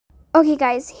Okay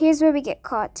guys, here's where we get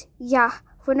caught. Yeah,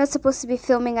 we're not supposed to be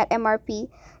filming at MRP.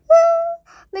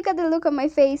 Look at the look on my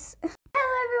face.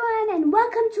 Hello everyone and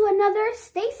welcome to another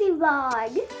Stycie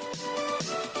vlog.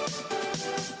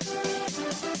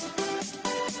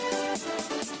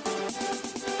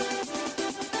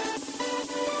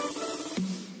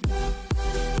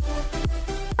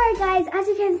 Alright guys, as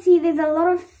you can see there's a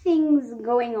lot of things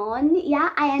going on.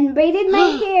 Yeah, I unbraided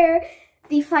my hair.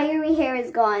 The fiery hair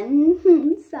is gone.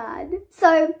 Sad.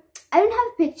 So, I don't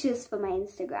have pictures for my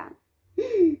Instagram.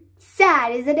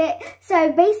 Sad, isn't it?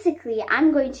 So basically,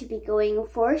 I'm going to be going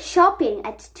for shopping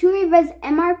at Two Rivers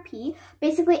MRP.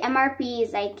 Basically, MRP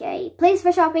is like a place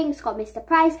for shopping. It's called Mr.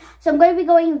 Price. So I'm going to be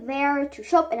going there to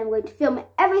shop and I'm going to film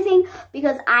everything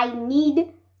because I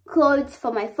need clothes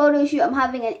for my photo shoot. I'm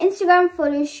having an Instagram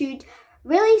photo shoot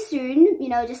really soon,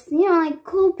 like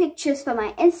cool pictures for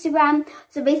my Instagram.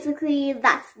 So basically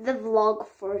that's the vlog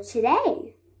for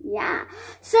today. Yeah,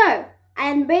 so I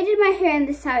unbraided my hair and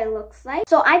this is how it looks like.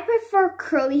 So I prefer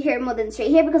curly hair more than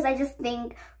straight hair because I just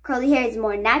think curly hair is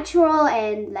more natural,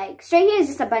 and like straight hair is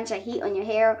just a bunch of heat on your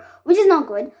hair, which is not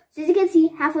good. So as you can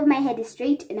see, half of my head is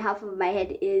straight and half of my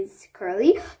head is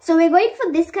curly. So we're going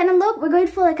for this kind of look. We're going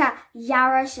for like a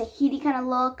Yara Shahidi kind of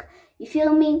look. You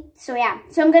feel me? So yeah,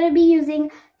 so I'm going to be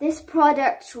using this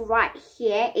product right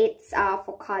here. It's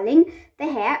for curling the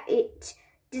hair. It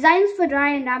designs for dry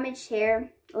and damaged hair,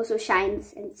 also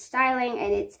shines and styling,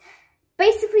 and it's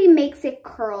basically makes it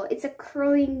curl. It's a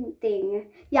curling thing.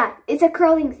 Yeah, it's a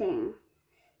curling thing.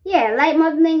 Yeah, light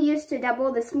modeling used to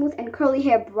double the smooth and curly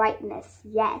hair brightness.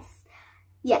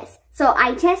 Yes. So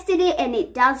I tested it and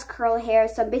it does curl hair.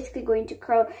 So I'm basically going to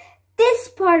curl this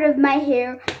part of my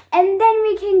hair and then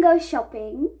we can go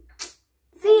shopping.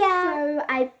 See ya. So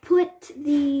I put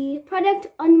the product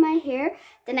on my hair,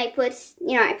 then I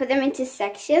put them into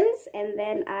sections and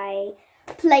then I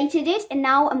plated it, and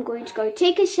now I'm going to go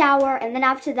take a shower, and then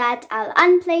after that I'll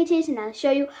unplate it and I'll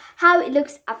show you how it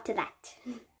looks after that.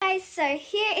 Guys, so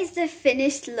here is the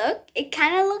finished look. It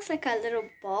kind of looks like a little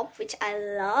bob, which I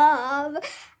love.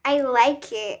 I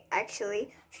like it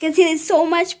actually. You can see there's so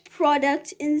much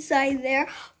product inside there,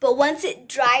 but once it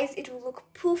dries it will look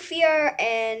poofier,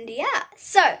 and yeah.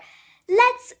 So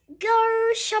let's go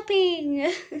shopping.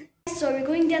 So we're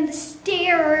going down the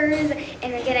stairs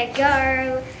and we're gonna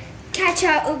go catch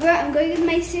our Uber. I'm going with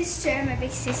my sister, my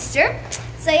big sister.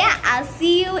 So yeah, I'll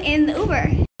see you in the Uber.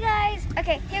 Hey guys,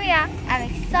 okay, here we are. I'm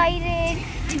excited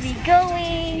to be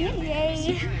going.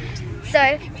 Yay. So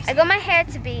I got my hair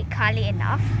to be curly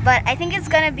enough, but I think it's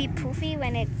gonna be poofy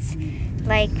when it's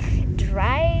like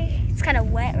dry. It's kind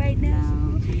of wet right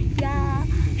now. Yeah.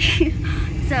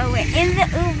 So we're in the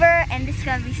Uber and this is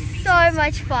gonna be so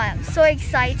much fun. I'm so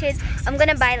excited. I'm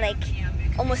gonna buy like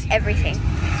almost everything.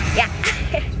 Yeah.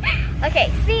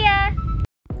 Okay, see ya.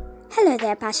 Hello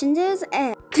there, passengers.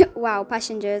 Wow,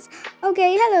 passengers.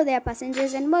 Okay, hello there,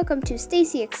 passengers, and welcome to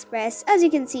Stycie Express. As you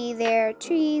can see, there are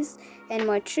trees and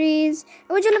more trees.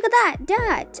 And would you look at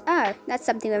that? Oh, that's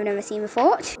something we've never seen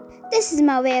before. This is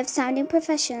my way of sounding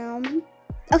professional.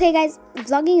 Okay, guys,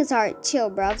 vlogging is hard. Chill,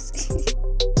 bruvs.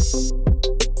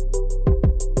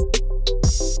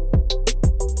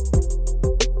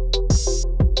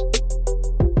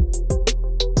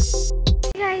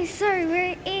 So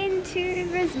we're in Two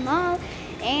Rivers Mall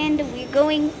and we're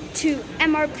going to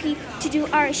MRP to do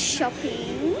our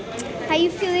shopping. How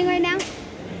you feeling right now?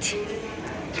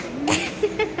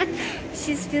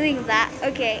 She's feeling that.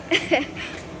 Okay.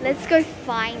 Let's go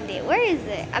find it. Where is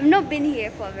it? I've not been here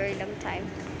for a very long time.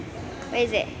 Where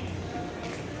is it?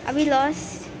 Are we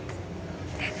lost?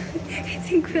 I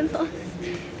think we're lost.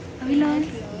 Are we lost?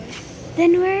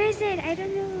 Then where is it? I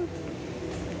don't know.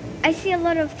 I see a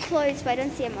lot of clothes, but I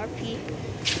don't see MRP.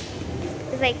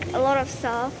 There's like a lot of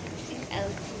stuff.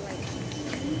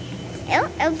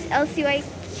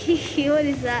 LCYK? What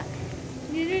is that?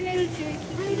 You don't know LCYK?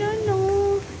 I don't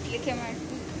know. It's like MRP.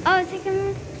 Oh, it's like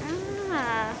MRP.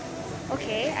 Ah.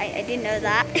 Okay, I didn't know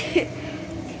that.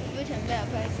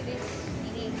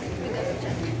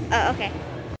 Oh, okay.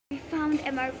 We found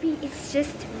MRP. It's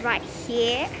just right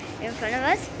here in front of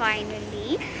us,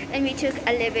 finally. And we took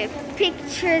a little bit of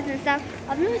pictures and stuff.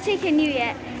 I've never taken you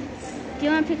yet. Do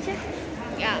you want a picture?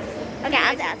 Yeah. Okay,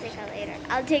 I'll take her later.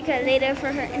 I'll take her later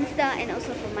for her Insta and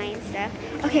also for my Insta.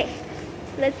 Okay,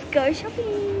 let's go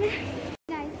shopping.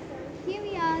 Guys, so here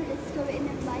we are. Let's go in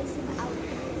and buy some outfits.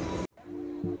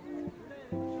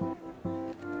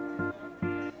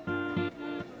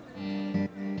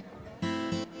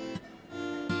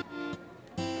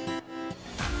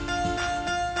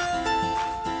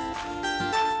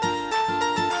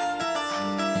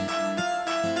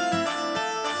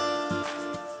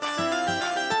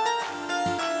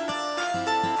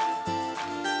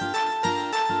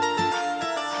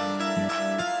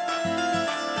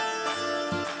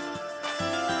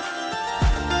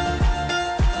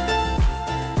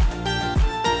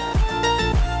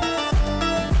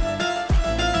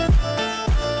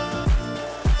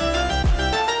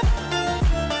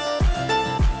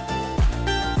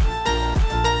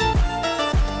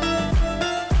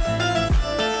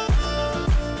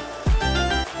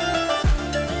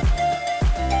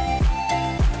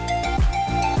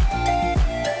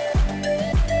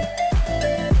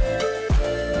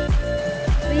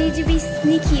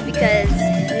 sneaky because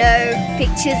no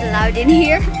pictures allowed in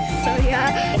here. So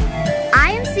yeah,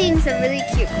 I am seeing some really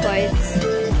cute clothes.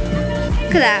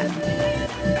 Look at that.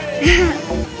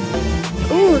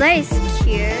 Ooh, that is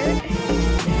cute.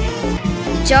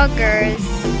 Joggers.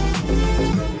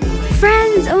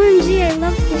 Friends, OMG, I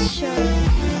love this shirt.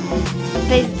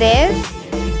 There's this.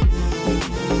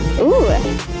 Ooh.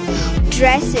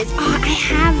 Dresses. Oh, I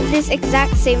have this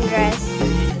exact same dress.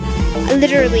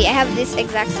 Literally, I have this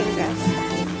exact same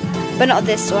dress. But not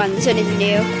this one. This one is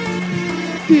new.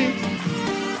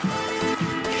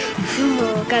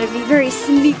 Oh, gotta be very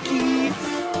sneaky.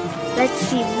 Let's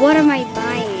see, what am I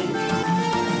buying?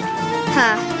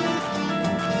 Huh.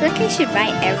 I feel like I should buy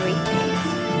everything.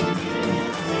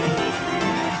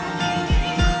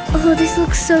 Oh, this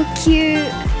looks so cute.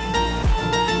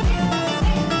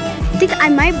 I think I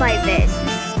might buy this.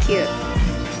 This is cute.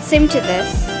 Same to this.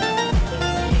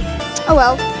 Oh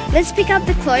well, let's pick out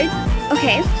the clothes.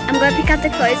 Okay, I'm gonna pick out the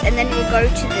clothes and then we'll go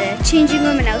to the changing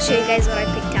room and I'll show you guys what I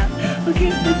picked out. Okay,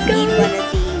 let's go. Need one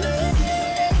of these.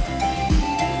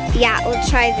 Yeah, we'll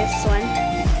try this one.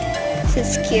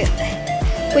 This is cute.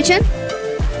 Which one?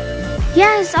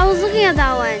 Yes, I was looking at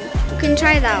that one. You can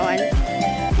try that one.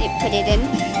 You put it in.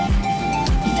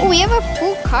 Oh, we have a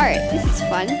full cart. This is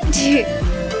fun.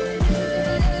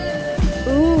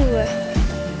 Ooh.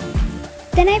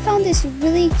 Then I found this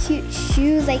really cute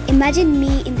shoes. Like, imagine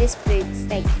me in this boots.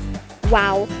 Like,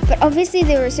 wow. But obviously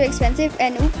they were so expensive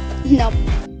and no.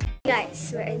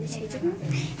 Guys, we're in the changing room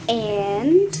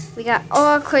and we got all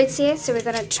our clothes here, so we're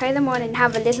gonna try them on and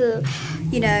have a little,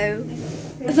 you know,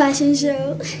 fashion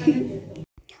show.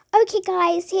 Okay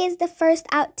guys, here's the first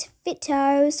outfit.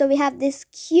 So we have this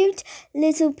cute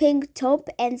little pink top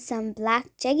and some black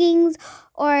jeggings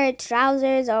or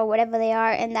trousers or whatever they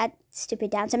are, and that stupid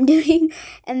dance I'm doing.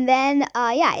 And then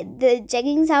yeah, the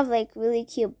jeggings have like really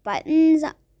cute buttons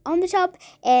on the top,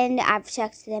 and I've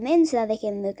tucked them in so that they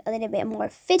can look a little bit more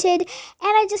fitted, and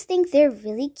I just think they're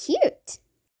really cute.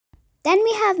 Then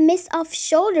we have Miss Off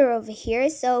Shoulder over here.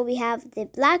 So we have the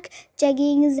black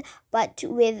jeggings but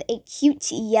with a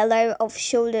cute yellow off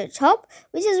shoulder top,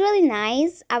 which is really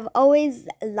nice. I've always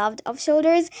loved off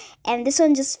shoulders and this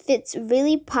one just fits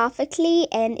really perfectly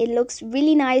and it looks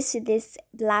really nice with this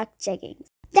black jeggings.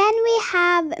 Then we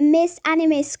have Miss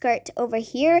Anime Skirt over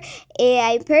here.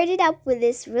 I paired it up with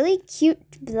this really cute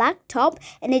black top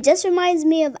and it just reminds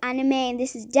me of anime, and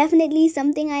this is definitely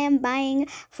something I am buying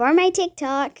for my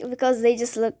TikTok because they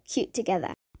just look cute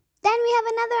together. Then we have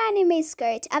another anime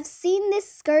skirt. I've seen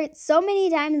this skirt so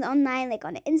many times online, like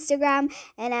on Instagram,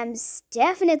 and I'm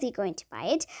definitely going to buy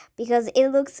it because it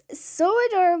looks so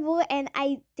adorable and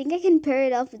I think I can pair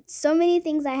it up with so many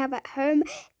things I have at home.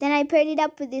 Then I paired it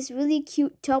up with this really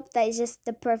cute top that is just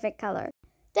the perfect color.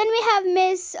 Then we have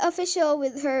Miss Official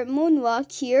with her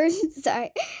moonwalk here.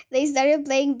 Sorry, they started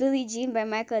playing Billie Jean by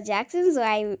Michael Jackson, so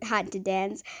I had to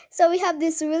dance. So we have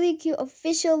this really cute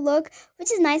official look,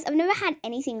 which is nice. I've never had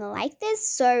anything like this,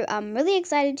 so I'm really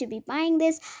excited to be buying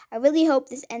this. I really hope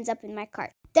this ends up in my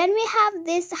cart. Then we have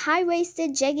this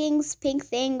high-waisted jeggings pink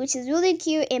thing, which is really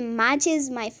cute. It matches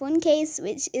my phone case,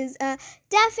 which is a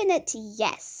definite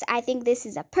yes. I think this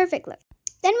is a perfect look.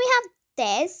 Then we have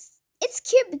this. It's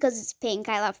cute because it's pink.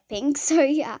 I love pink. So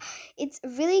yeah, it's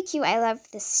really cute. I love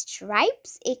the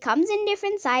stripes. It comes in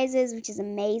different sizes, which is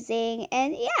amazing.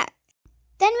 And yeah.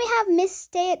 Then we have Miss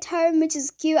Stay at Home, which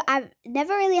is cute. I've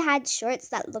never really had shorts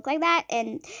that look like that.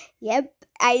 And yep,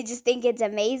 I just think it's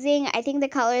amazing. I think the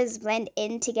colors blend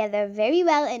in together very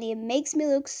well and it makes me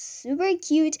look super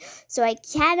cute. So I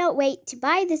cannot wait to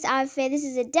buy this outfit. This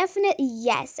is a definite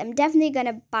yes. I'm definitely going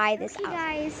to buy this outfit.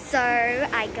 Guys, so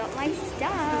I got my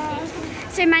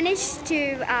stuff. So I managed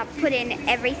to put in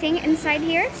everything inside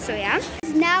here. So yeah.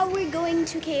 Now we're going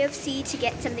to KFC to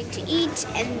get something to eat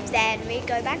and then we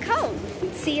go back home.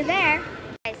 See you there.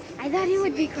 Guys, I thought it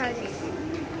would be crowded.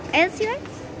 LCY?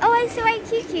 Oh, LCY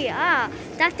Kiki. Ah,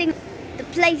 that thing, the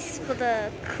place for the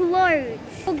clothes.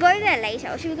 We'll go there later.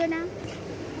 Or should we go now?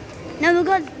 No, we'll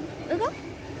go. We'll go?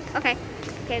 Okay.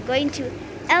 Okay, going to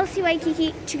LCY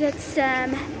Kiki to get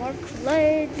some more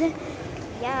clothes.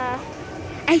 Yeah.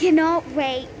 I cannot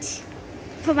wait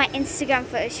for my Instagram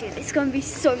photo shoot. It's going to be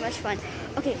so much fun.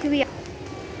 Okay, here we go.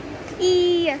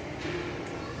 Eee.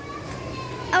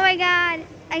 Oh my god.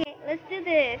 Okay, let's do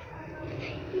this.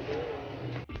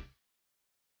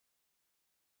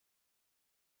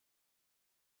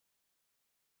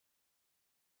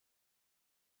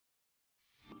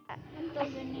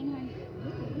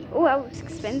 Oh, that was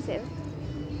expensive.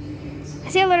 I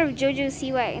see a lot of JoJo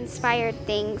Siwa inspired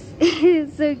things.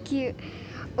 It's so cute.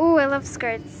 Oh, I love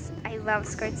skirts. I love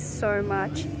skirts so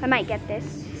much. I might get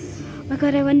this. my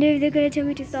god, I wonder if they're gonna tell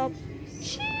me to stop.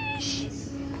 Sheesh.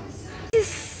 This is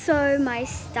so my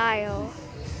style.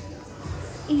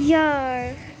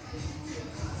 Yo.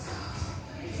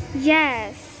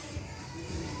 Yes.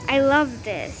 I love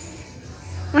this.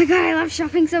 Oh my god, I love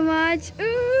shopping so much.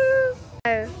 Ooh.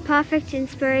 Oh, perfect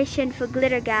inspiration for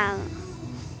glitter gal.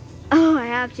 Oh, I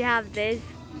have to have this.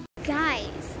 Guys,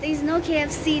 there's no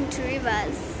KFC in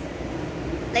Turibas.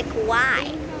 Like,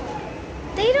 why?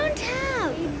 They don't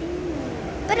have.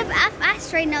 But I've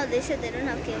asked right now, they said they don't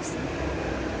have KFC.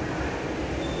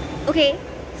 Okay,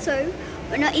 so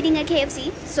we're not eating at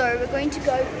KFC, so we're going to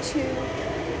go to...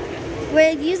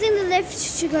 We're using the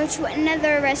lift to go to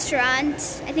another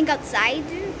restaurant. I think outside.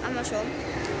 I'm not sure.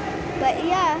 But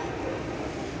yeah,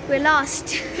 we're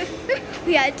lost.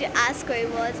 We had to ask where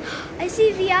it was. I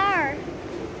see VR.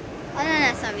 Oh no,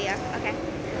 that's not VR. Okay.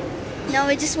 Now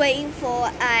we're just waiting for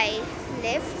a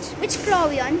lift. Which floor are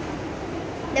we on?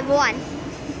 Level 1.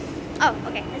 Oh,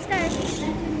 okay. Let's go.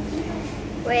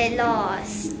 We're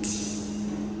lost.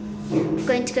 We're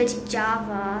going to go to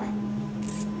Java.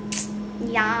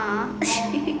 Yeah.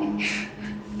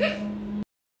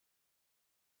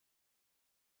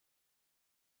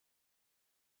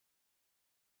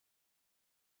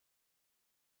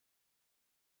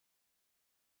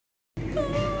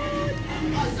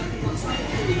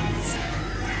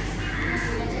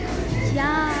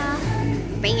 Yeah.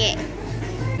 Bring it.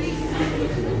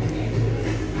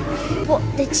 But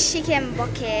the chicken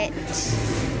bucket.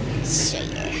 Show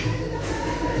you.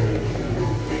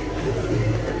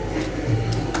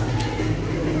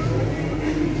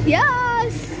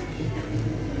 Yes!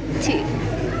 2.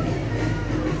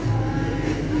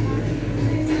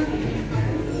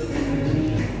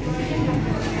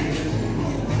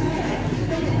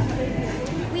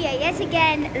 We are yet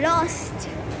again lost.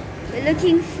 We're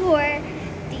looking for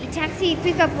the taxi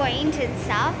pickup point and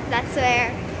stuff. That's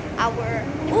where our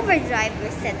Uber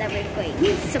driver said that we're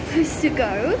going, supposed to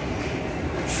go.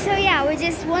 So yeah, we're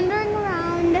just wandering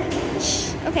around.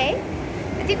 Okay,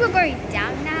 I think we're going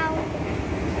down now.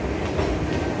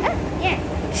 Oh, yeah.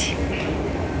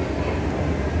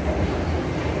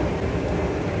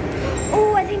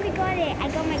 Oh, I think we got it. I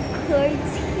got my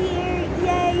clothes here.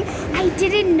 Yay. I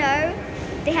didn't know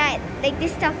they had, like,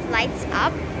 this stuff lights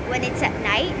up when it's at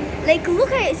night. Like,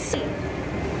 look at it. See?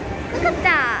 Look at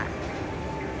that.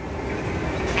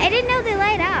 I didn't know they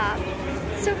light up.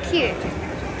 So cute.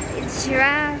 It's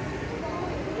giraffe.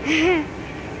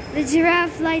 The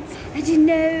giraffe lights. I didn't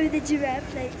know the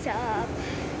giraffe lights up.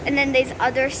 And then there's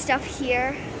other stuff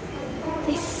here.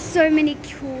 There's so many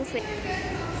cool things.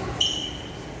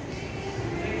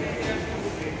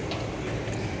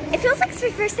 It feels like it's my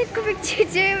first time coming to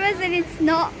Turibas, and it's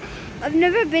not. I've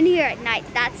never been here at night.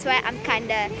 That's why I'm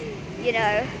kinda, you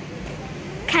know,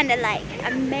 kinda like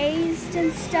amazed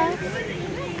and stuff.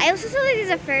 I also saw that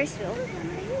there's a Ferris wheel.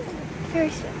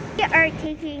 Ferris wheel. We are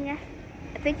taking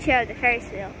a picture of the Ferris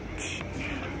wheel.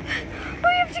 Oh,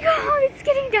 we have to go home. It's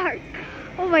getting dark.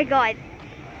 Oh my god.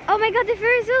 Oh my god, the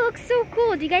Ferris wheel looks so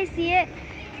cool. Do you guys see it?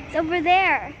 It's over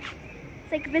there.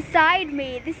 It's like beside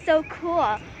me. This is so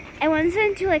cool. I once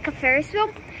went to like a Ferris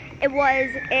wheel. It was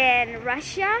in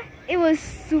Russia. It was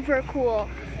super cool.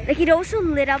 Like, it also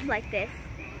lit up like this.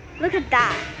 Look at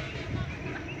that.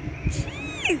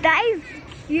 Jeez, that is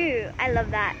cute. I love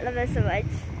that. I love that so much.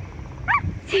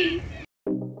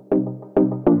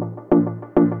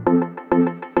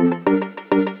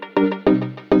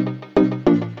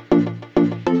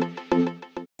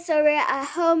 So we're at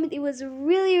home. It was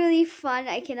really fun.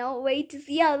 I cannot wait to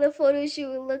see how the photo shoot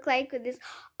will look like with this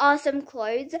awesome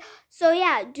clothes. So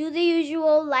yeah, do the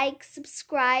usual, like,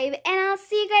 subscribe, and I'll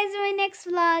see you guys in my next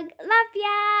vlog. Love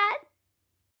ya!